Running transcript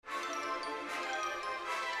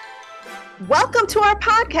Welcome to our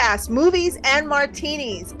podcast, Movies and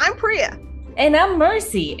Martinis. I'm Priya. And I'm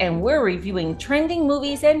Mercy, and we're reviewing trending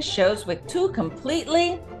movies and shows with two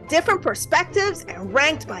completely different perspectives and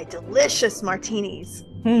ranked by delicious martinis.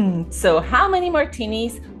 So how many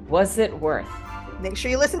martinis was it worth? Make sure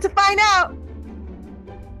you listen to find out.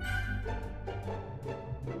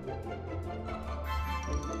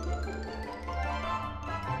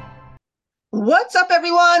 What's up,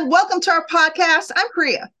 everyone? Welcome to our podcast. I'm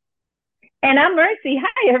Priya. And I'm Mercy.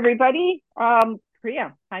 Hi, everybody.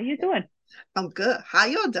 Priya, how you doing? I'm good. How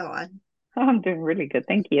you doing? I'm doing really good.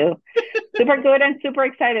 Thank you. Super good and super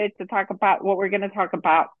excited to talk about what we're going to talk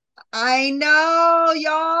about. I know,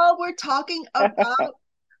 y'all. We're talking about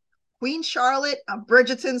Queen Charlotte, a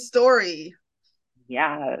Bridgerton story.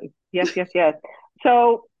 Yes.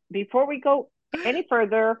 So before we go any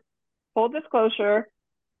further, full disclosure,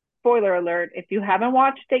 spoiler alert, if you haven't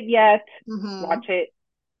watched it yet, watch it.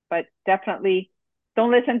 But definitely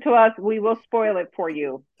don't listen to us. We will spoil it for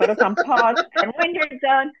you. Put us on pause. And when you're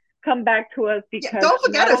done, come back to us because don't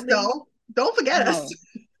forget us, though. Don't forget us.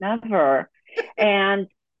 Never. And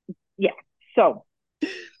yeah, so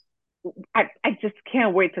I just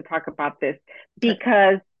can't wait to talk about this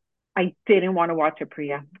because I didn't want to watch it,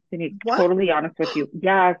 Priya. To be totally honest with you.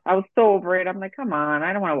 Yes, I was so over it. I'm like, come on,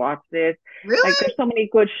 I don't want to watch this. Really? Like, there's so many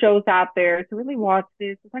good shows out there to really watch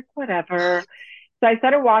this. It's like, whatever. So I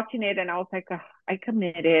started watching it and I was like, oh, I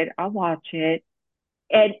committed. I'll watch it.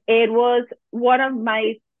 And it was one of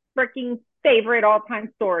my freaking favorite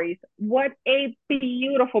all-time stories. What a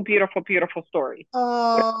beautiful, beautiful, beautiful story.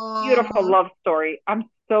 Beautiful love story. I'm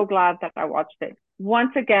so glad that I watched it.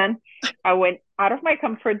 Once again, I went out of my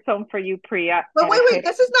comfort zone for you, Priya. But wait,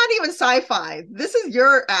 this is not even sci-fi. This is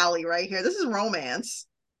your alley right here. This is romance.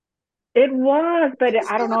 It was, but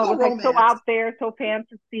I don't know. It was like so out there, so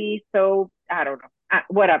fantasy, so I don't know.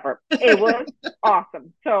 Whatever. It was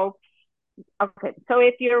awesome. So, okay. So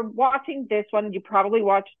if you're watching this one, you probably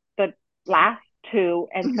watched the last two.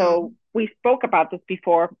 And so we spoke about this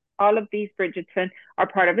before. All of these Bridgerton are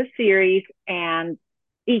part of a series and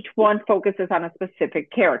each one focuses on a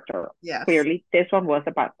specific character. Yes. Clearly, this one was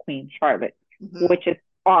about Queen Charlotte, which is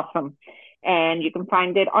awesome. And you can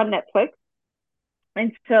find it on Netflix.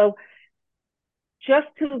 And so just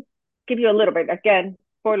to give you a little bit, again,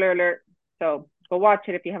 spoiler alert, so go watch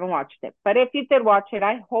it if you haven't watched it. But if you did watch it,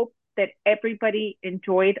 I hope that everybody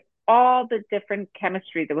enjoyed all the different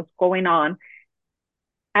chemistry that was going on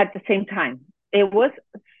at the same time. It was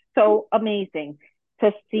so amazing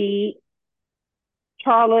to see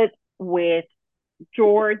Charlotte with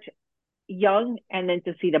George young and then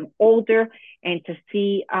to see them older and to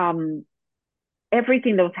see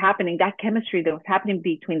everything that was happening, that chemistry that was happening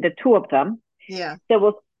between the two of them. Yeah. That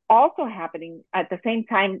was also happening at the same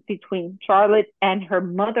time between Charlotte and her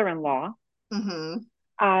mother-in-law,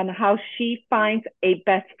 on how she finds a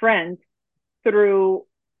best friend through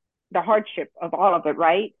the hardship of all of it,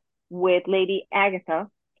 right? With Lady Agatha,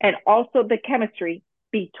 and also the chemistry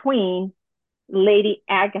between Lady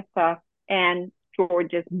Agatha and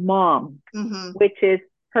George's mom, which is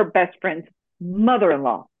her best friend's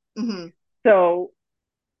mother-in-law. So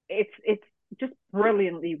it's just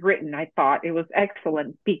brilliantly written. I thought it was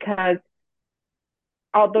excellent because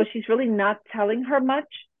although she's really not telling her much,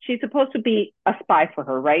 she's supposed to be a spy for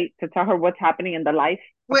her, right? To tell her what's happening in the life.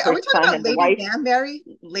 Wait, are we talking about Lady Danbury?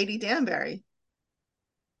 Lady Danbury.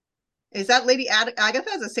 Is that Lady Agatha?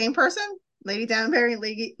 Is the same person? Lady Danbury and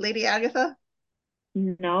Lady Agatha?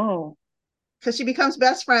 No. Because she becomes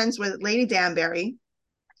best friends with Lady Danbury.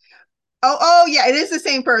 Oh, yeah, it is the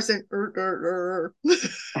same person.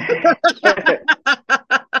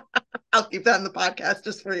 I'll keep that in the podcast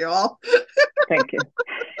just for you all. Thank you.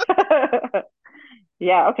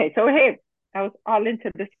 Yeah, okay. So, hey, I was all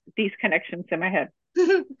into these connections in my head.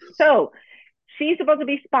 So, she's supposed to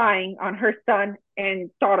be spying on her son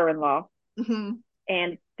and daughter-in-law.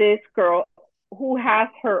 And this girl who has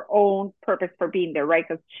her own purpose for being there, right?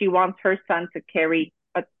 Because she wants her son to carry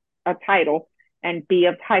a title and be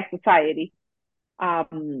of high society.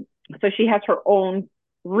 So she has her own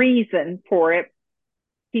reason for it.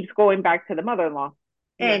 Keeps going back to the mother-in-law.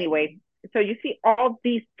 Yeah. Anyway, so you see all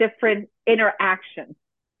these different interactions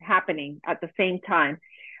happening at the same time.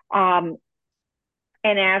 And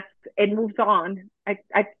as it moves on,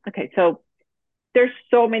 okay, so there's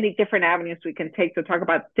so many different avenues we can take to talk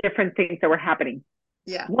about different things that were happening.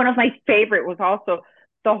 Yeah. One of my favorite was also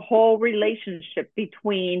the whole relationship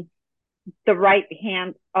between the right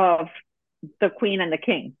hand of the queen and the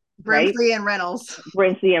king. right? Brimsley and Reynolds.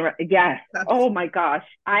 Brinsley and yes. Oh my gosh,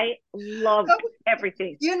 I loved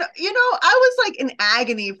everything. I was like in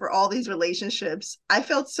agony for all these relationships. I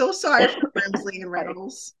felt so sorry for Brimsley and Right.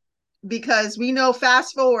 Reynolds because we know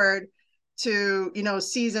fast forward to,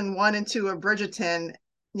 season 1 and 2 of Bridgerton,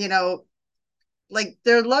 you know, like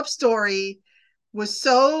their love story was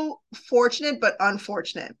so fortunate but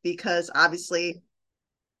unfortunate because obviously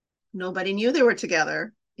nobody knew they were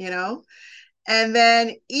together. And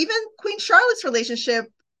then even Queen Charlotte's relationship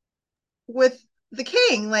with the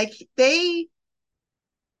king, like it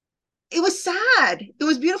was sad. It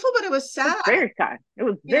was beautiful, but it was It was sad, very sad. It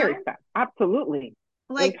was you very know? sad. Absolutely. It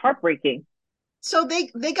was Like, heartbreaking. so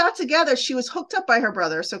they got together. She was hooked up by her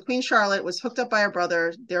brother. So Queen Charlotte was hooked up by her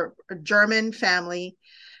brother. They're a German family,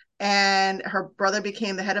 and her brother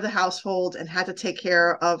became the head of the household and had to take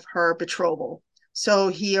care of her betrothal. So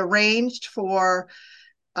he arranged for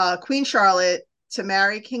Queen Charlotte to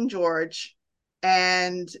marry King George,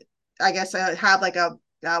 and I guess have like a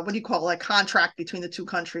what do you call it, a contract between the two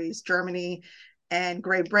countries, Germany and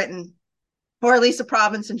Great Britain, or at least a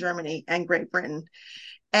province in Germany and Great Britain.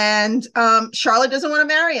 And Charlotte doesn't want to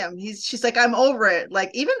marry him. She's like, I'm over it.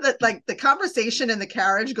 Like even the conversation in the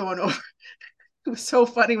carriage going over, it was so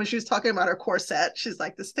funny when she was talking about her corset. She's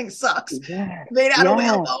like, this thing sucks. Yes. Made out of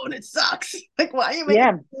Yes. whalebone. It sucks. Like, why are you making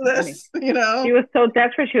Yeah. this? She was so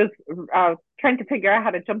desperate. She was trying to figure out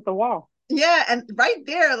how to jump the wall. Yeah, and right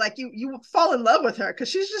there, like you fall in love with her because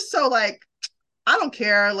she's just so like, I don't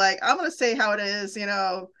care. Like, I'm gonna say how it is. She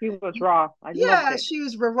was raw. I loved Yeah, it. she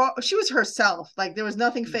was herself. Like there was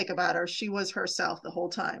nothing fake about her. She was herself the whole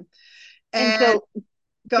time. And And so,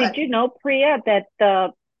 go did ahead. you know, Priya, that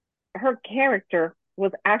her character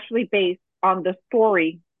was actually based on the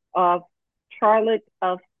story of Charlotte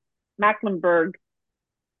of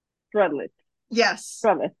Mecklenburg-Strelitz? Yes.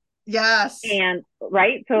 Strelitz. Yes. And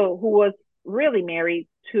right, so who was really married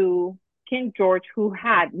to King George, who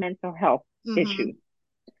had mental health Mm-hmm. issues.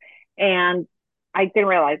 And I didn't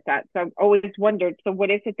realize that. So I've always wondered, so what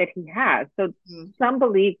is it that he has? So Mm-hmm. some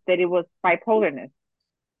believe that it was bipolarness,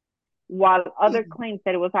 while other claims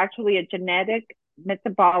that it was actually a genetic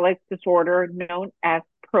metabolic disorder known as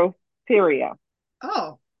porphyria.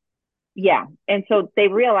 Oh, Yeah. And so they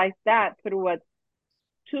realized that through a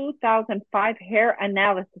 2005 hair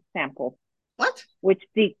analysis sample, what? which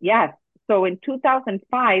yes. So in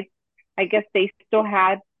 2005, I guess they still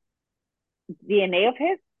had DNA of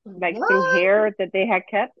his, like through What? hair that they had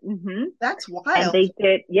kept. That's And wild. they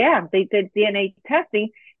did DNA testing,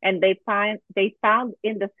 and they found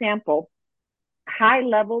in the sample high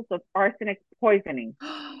levels of arsenic poisoning,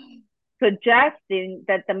 suggesting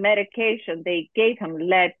that the medication they gave him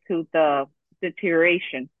led to the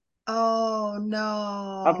deterioration Oh of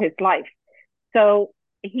no. his life. So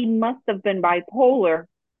he must have been bipolar,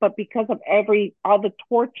 but because of all the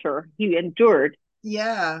torture he endured,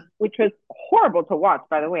 Yeah. which was horrible to watch,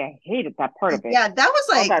 by the way. I hated that part of it. Yeah, that was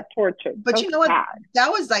All like, that torture. but So you know what? sad. That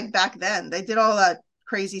was like back then. They did all that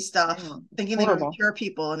crazy stuff, Yeah, thinking they were gonna horrible. cure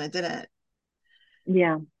people, and it didn't.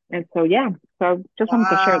 Yeah. And so, yeah. So just wanted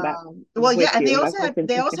to share that Wow. Well, yeah, with and you. That was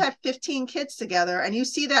they also interesting. had 15 kids together, and you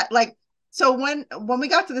see that like, so when we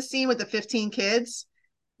got to the scene with the 15 kids,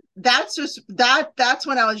 that's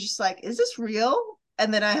when I was just like, is this real?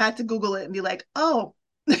 And then I had to Google it and be like, oh,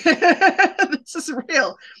 this is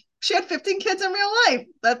real. She had 15 kids in real life.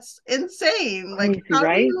 That's insane. Like, Crazy, how do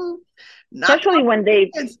right? you not come Especially up with when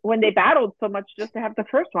 15 kids? they battled so much just to have the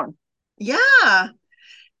first one. Yeah.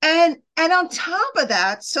 And on top of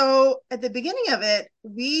that, so at the beginning of it,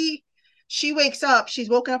 she wakes up, she's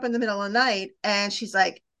woken up in the middle of the night, and she's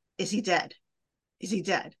like, is he dead? Is he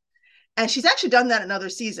dead? And she's actually done that in other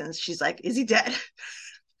seasons. She's like, is he dead?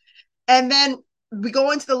 And then we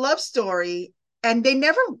go into the love story, and they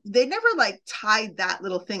never like tied that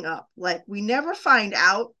little thing up. Like we never find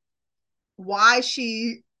out why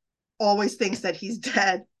she always thinks that he's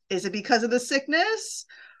dead. Is it because of the sickness?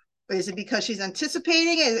 Is it because she's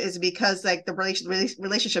anticipating it? Is it because like the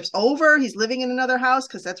relationship's over? He's living in another house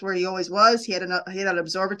because that's where he always was. He had an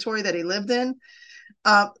observatory that he lived in.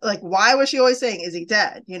 Like why was she always saying, is he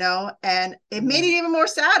dead? And it made Yeah. it even more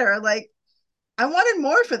sadder. Like I wanted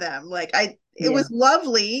more for them. Like it Yeah. was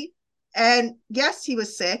lovely. And yes, he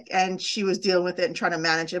was sick and she was dealing with it and trying to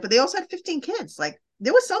manage it, but they also had 15 kids. Like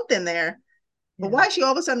there was something there. But Yeah. why is she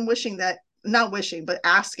all of a sudden not wishing, but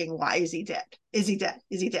asking, why is he dead? Is he dead?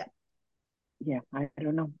 Is he dead? Yeah. I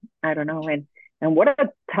don't know. I don't know. And what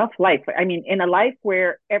a tough life. I mean, in a life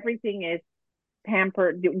where everything is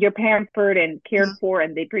you're pampered and cared Mm-hmm. for,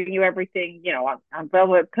 and they bring you everything, on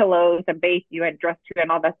velvet pillows and bathe you and dress you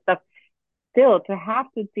and all that stuff. still to have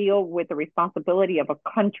to deal with the responsibility of a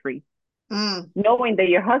country, knowing that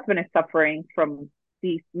your husband is suffering from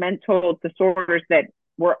these mental disorders that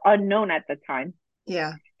were unknown at the time.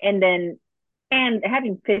 Yeah. And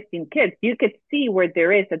having 15 kids, you could see where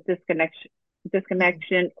there is a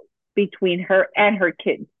disconnection between her and her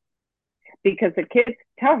kids. Because the kids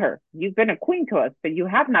tell her, you've been a queen to us, but you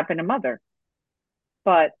have not been a mother.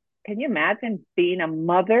 But can you imagine being a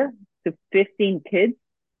mother to 15 kids?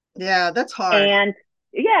 Yeah, that's hard. And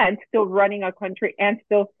still running a country and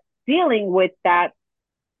still dealing with that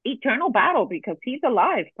eternal battle, because he's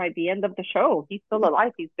alive by the end of the show. He's still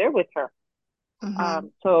alive. He's there with her.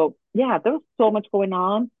 So yeah, there was so much going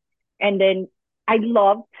on. And then I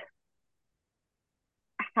loved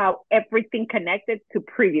how everything connected to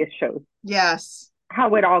previous shows. Yes.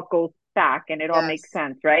 How it all goes back and it all makes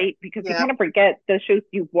sense, right? Because you kind of forget the shows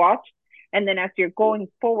you've watched. And then as you're going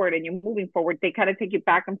forward and you're moving forward, they kind of take you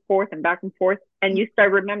back and forth. And you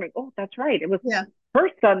start remembering, oh, that's right. It was her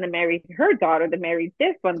son that married her daughter that married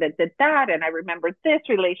this one that did that. And I remember this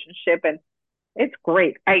relationship. And it's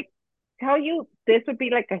great. I tell you, this would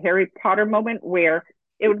be like a Harry Potter moment where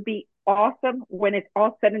it would be awesome when it's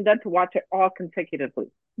all said and done to watch it all consecutively.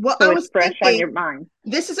 Well, so I was it's fresh thinking, on your mind.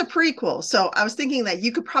 This is a prequel, so I was thinking that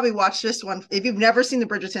you could probably watch this one if you've never seen the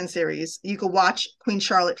Bridgerton series. You could watch Queen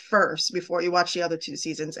Charlotte first before you watch the other 2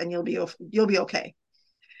 seasons, and you'll be okay.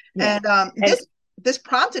 Yeah. And this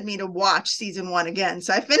prompted me to watch season 1 again,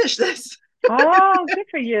 so I finished this. Oh, good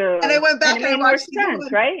for you! And I went back and I watched season 1,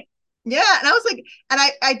 right? Yeah, and I was like, and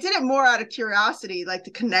I did it more out of curiosity, like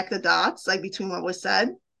to connect the dots, like between what was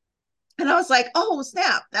said. And I was like, oh,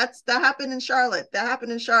 snap. That happened in Charlotte. That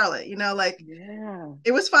happened in Charlotte. You know, like,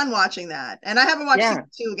 it was fun watching that. And I haven't watched season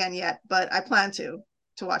 2 again yet, but I plan to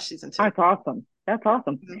watch season 2. That's awesome.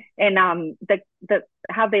 And the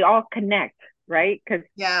how they all connect, right? Because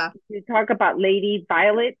you talk about Lady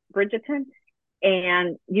Violet Bridgerton,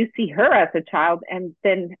 and you see her as a child, and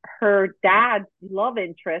then her dad's love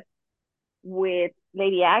interest with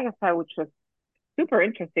Lady Agatha, which was super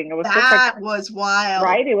interesting. It was was wild,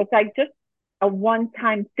 right? It was like just a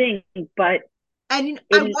one-time thing, but I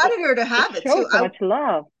wanted her to have it too. So much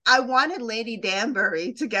love. I wanted Lady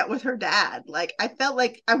Danbury to get with her dad. Like, I felt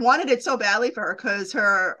like I wanted it so badly for her because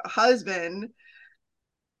her husband,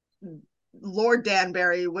 Lord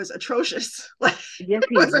Danbury, was atrocious. Like, yes,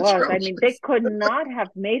 he was. I mean, they could not have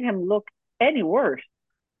made him look any worse.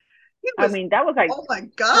 I mean, that was like, oh my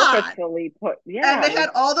God, perfectly put. Yeah, and they had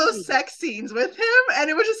all those sex scenes with him, and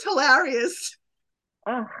it was just hilarious.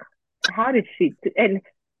 How did she and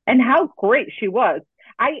how great she was.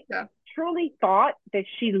 I truly thought that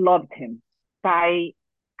she loved him by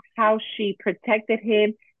how she protected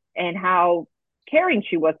him and how caring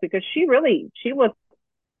she was, because she was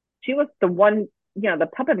the one, the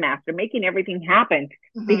puppet master making everything happen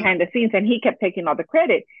behind the scenes, and he kept taking all the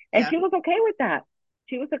credit, and she was okay with that.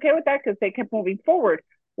 She was okay with that because they kept moving forward,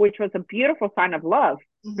 which was a beautiful sign of love.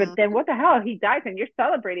 But then what the hell? He dies and you're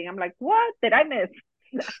celebrating. I'm like, what did I miss?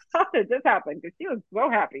 How did this happen? Because she was so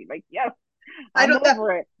happy. Like, yes, I'm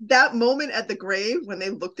over it. That moment at the grave when they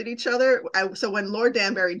looked at each other. So when Lord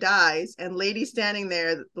Danbury dies and Lady standing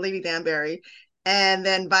there, Lady Danbury, and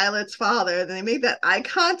then Violet's father, then they made that eye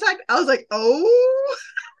contact. I was like, oh.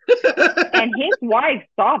 And his wife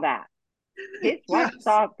saw that. His wife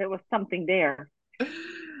saw there was something there.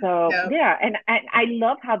 So and I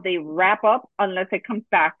love how they wrap up, unless it comes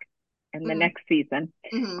back in the next season,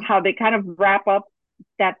 how they kind of wrap up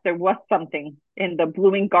that there was something in the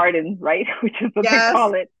blooming garden, right? Which is what they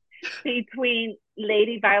call it, between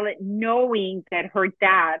Lady Violet knowing that her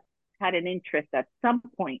dad had an interest at some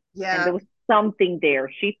point. And there was something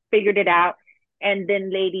there. She figured it out. And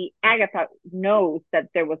then Lady Agatha knows that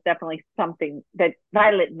there was definitely something, that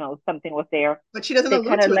Violet knows something was there. But she doesn't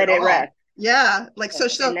kind of let it rest. Yeah, like so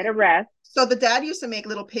let it rest. So the dad used to make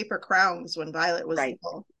little paper crowns when Violet was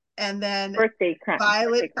little, and then birthday crown.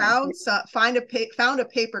 Violet found a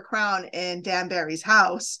paper crown in Danbury's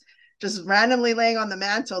house, just randomly laying on the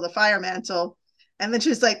mantle, the fire mantle, and then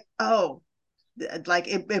she's like, oh, like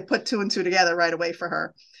it put 2 and 2 together right away for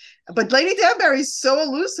her. But Lady Danbury's so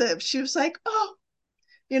elusive. She was like, oh,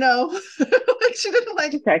 like she didn't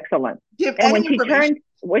like. It's excellent. Give and any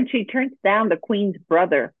when she turns down the queen's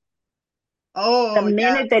brother. Oh, the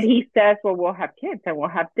minute that he says, well, we'll have kids and we'll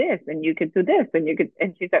have this and you could do this and you could,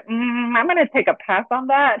 and she said, I'm going to take a pass on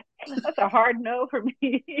that. That's a hard no for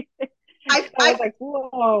me. I was like,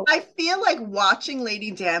 whoa. I feel like watching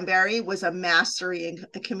Lady Danbury was a mastery in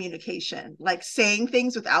communication, like saying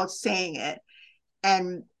things without saying it.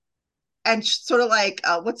 And sort of like,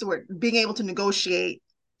 what's the word? Being able to negotiate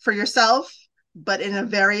for yourself but in a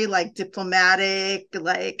very like diplomatic,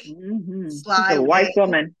 like She's sly a wise way.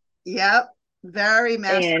 woman. Yep. Very And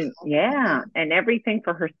masterful. yeah, and everything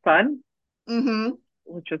for her son, Mm-hmm.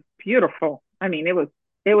 which was beautiful. I mean, it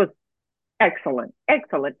was excellent.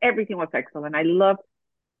 Excellent. Everything was excellent. I loved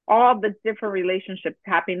all the different relationships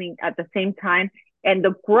happening at the same time and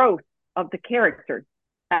the growth of the characters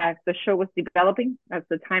as the show was developing, as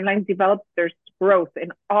the timeline developed, there's growth in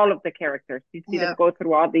all of the characters. You see them Yep. go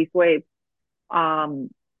through all these waves. And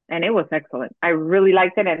it was excellent. I really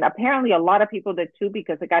liked it. And apparently a lot of people did too,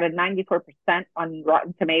 because it got a 94% on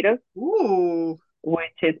Rotten Tomatoes, Ooh.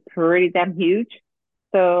 which is pretty damn huge.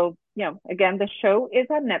 So, again, the show is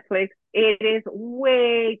on Netflix. It is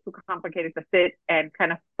way too complicated to sit and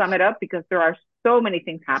kind of sum it up because there are so many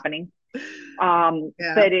things happening. Yeah.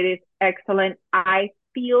 But it is excellent. I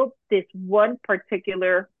feel this one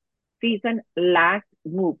particular season lacked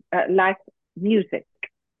music.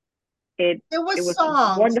 It was was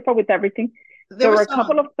songs. wonderful with everything. There There were were a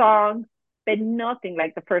couple songs. of songs, but nothing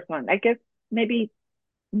like the first one. I guess maybe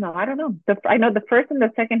no, I don't know. I know the first and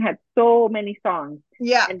the second had so many songs.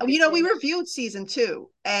 Yeah. And We reviewed season 2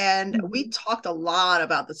 and we talked a lot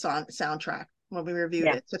about the soundtrack when we reviewed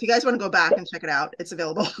yeah, it. So if you guys want to go back and check it out, it's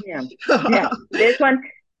available. yeah, yeah. This one,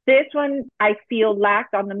 I feel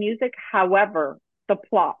lacked on the music. However, the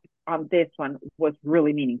plot on this one was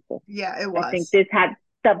really meaningful. Yeah, it I think was. this had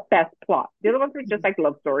the best plot. The other ones were just like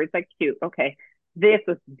love stories, like cute. Okay, this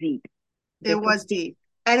was deep. It was deep.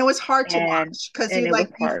 And it was hard to watch because and it was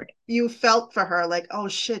hard. you felt for her, like, oh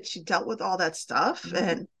shit, she dealt with all that stuff.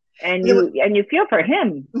 And And it was, you feel for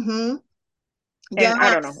him. mm-hmm. And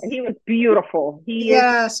I don't know. Yes. And he was beautiful. He is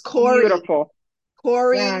Yes, Corey. beautiful. Yes,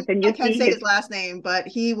 Corey, and I you can't see say his his last name, but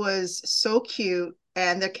he was so cute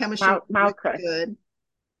and their chemistry was really Malcrest. good.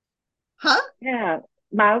 Huh? Yeah,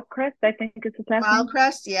 Malcrest, I think is his last name.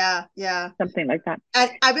 Mildcrest? Yeah, yeah. Something like that.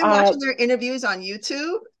 And I've been watching their interviews on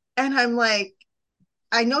YouTube, and I'm like,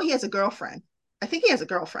 I know he has a girlfriend. I think he has a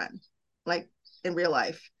girlfriend, like in real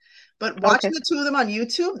life. But watching Okay. the two of them on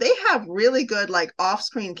YouTube, they have really good like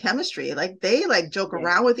off-screen chemistry. Like they like joke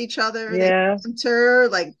around with each other. They Yeah, banter,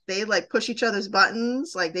 like they like push each other's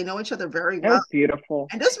buttons. Like they know each other very it well. was beautiful.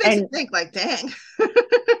 And this makes you And think, like, dang.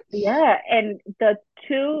 yeah, and the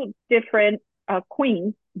two different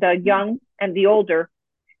queens, the young and the older,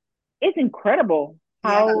 is incredible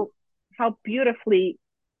Yeah. how beautifully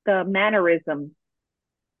the mannerism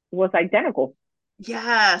was identical.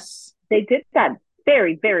 Yes. They did that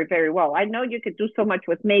very, very, very well. I know you could do so much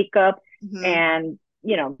with makeup and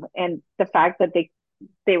and the fact that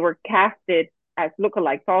they were casted as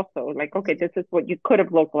lookalikes also. Like, okay, this is what you could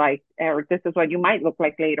have looked like, or this is what you might look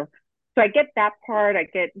like later. So I get that part. I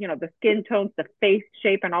get, the skin tones, the face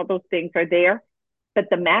shape, and all those things are there. But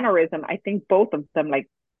the mannerism, I think both of them like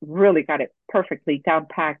really got it perfectly down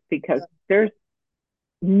packed because there's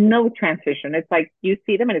no transition. It's like you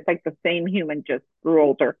see them and it's like the same human just grew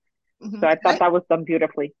older. So I thought that was done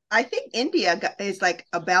beautifully. I think India is like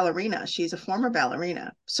a ballerina. She's a former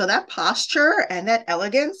ballerina. So that posture and that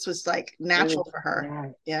elegance was like natural for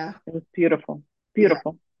her. Yeah. It was beautiful.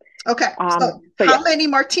 Beautiful. Yeah. Okay. So how many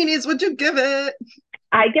martinis would you give it?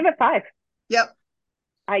 I give it 5. Yep.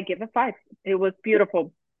 I give it 5. It was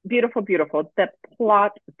beautiful. Beautiful, beautiful. The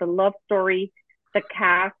plot, the love story, the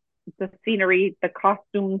cast, the scenery, the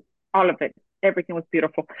costumes, all of it. Everything was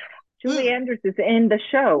beautiful. Julie Andrews is in the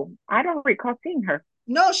show. I don't recall seeing her.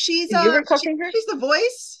 No, she's Do you recall seeing her? She's the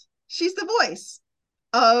voice. She's the voice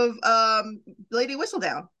of Lady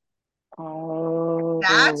Whistledown. Oh,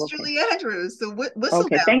 that's okay. Julie Andrews, the Whistledown.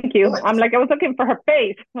 Okay, thank you. Voice. I'm like, I was looking for her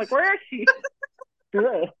face. I'm like, where is she?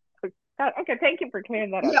 Okay, thank you for clearing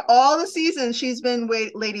that up. Yeah, all the seasons she's been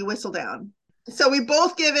Lady Whistledown. So we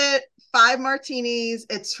both give it 5 martinis.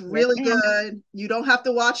 It's really good. You don't have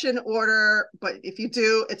to watch in order, but if you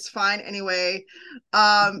do, it's fine anyway.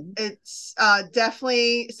 It's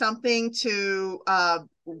definitely something to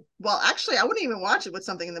well, actually, I wouldn't even watch it with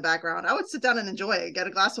something in the background. I would sit down and enjoy it. Get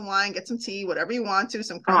a glass of wine, get some tea, whatever you want to.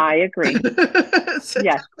 Some crumpets. I agree.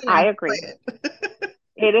 Yes, I agree.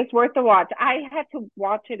 It is worth the watch. I had to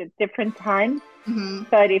watch it at different times,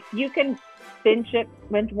 but if you can binge it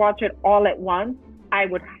and watch it all at once, I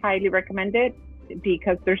would highly recommend it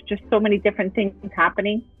because there's just so many different things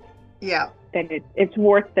happening. Yeah. That it's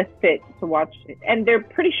worth the sit to watch it. And they're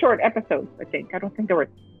pretty short episodes, I think. I don't think they were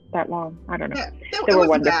that long. I don't know. Yeah, they were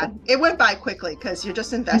wonderful. Bad. It went by quickly because you're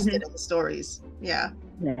just invested in the stories. Yeah.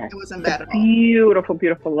 It wasn't bad at all. Beautiful,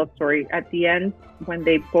 beautiful love story. At the end, when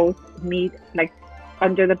they both meet, like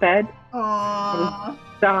under the bed. Aww.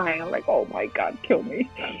 dying. I'm like, oh my God, kill me.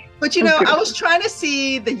 But you know, I was trying to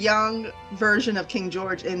see the young version of King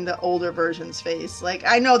George in the older version's face. Like,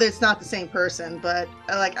 I know that it's not the same person, but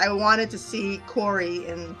like, I wanted to see Corey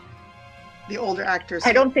in the older actors.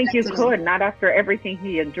 I don't think you could, not after everything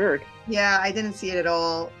he endured. Yeah, I didn't see it at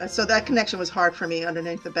all. So that connection was hard for me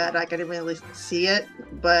underneath the bed. Like, I didn't really see it.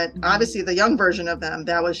 But obviously, the young version of them,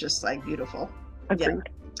 that was just like beautiful. Agreed.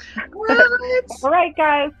 Yeah. Right. All right,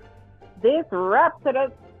 guys. This wraps it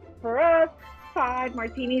up for us. 5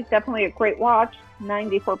 martinis, definitely a great watch.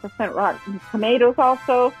 94% Rotten Tomatoes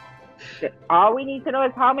also. All we need to know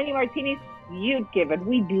is how many martinis you'd give it.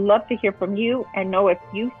 We'd love to hear from you and know if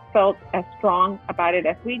you felt as strong about it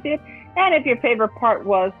as we did. And if your favorite part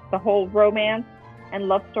was the whole romance and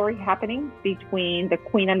love story happening between the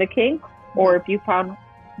queen and the king, or if you found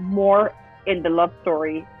more in the love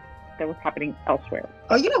story that was happening elsewhere.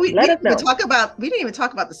 Oh, you know, we didn't even talk about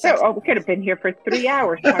the sex. Oh, we could have been here for 3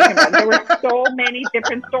 hours talking about it. There were so many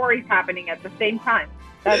different stories happening at the same time.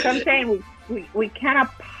 That's what I'm saying. We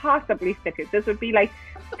cannot possibly fit it. This would be like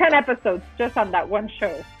 10 episodes just on that one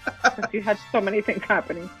show because you had so many things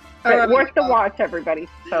happening. But right, worth the watch, everybody.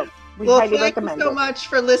 So we highly recommend it. Thank you so much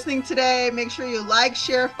for listening today. Make sure you like,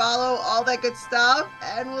 share, follow, all that good stuff.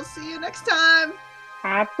 And we'll see you next time.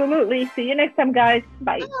 Absolutely. See you next time, guys.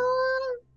 Bye. Bye.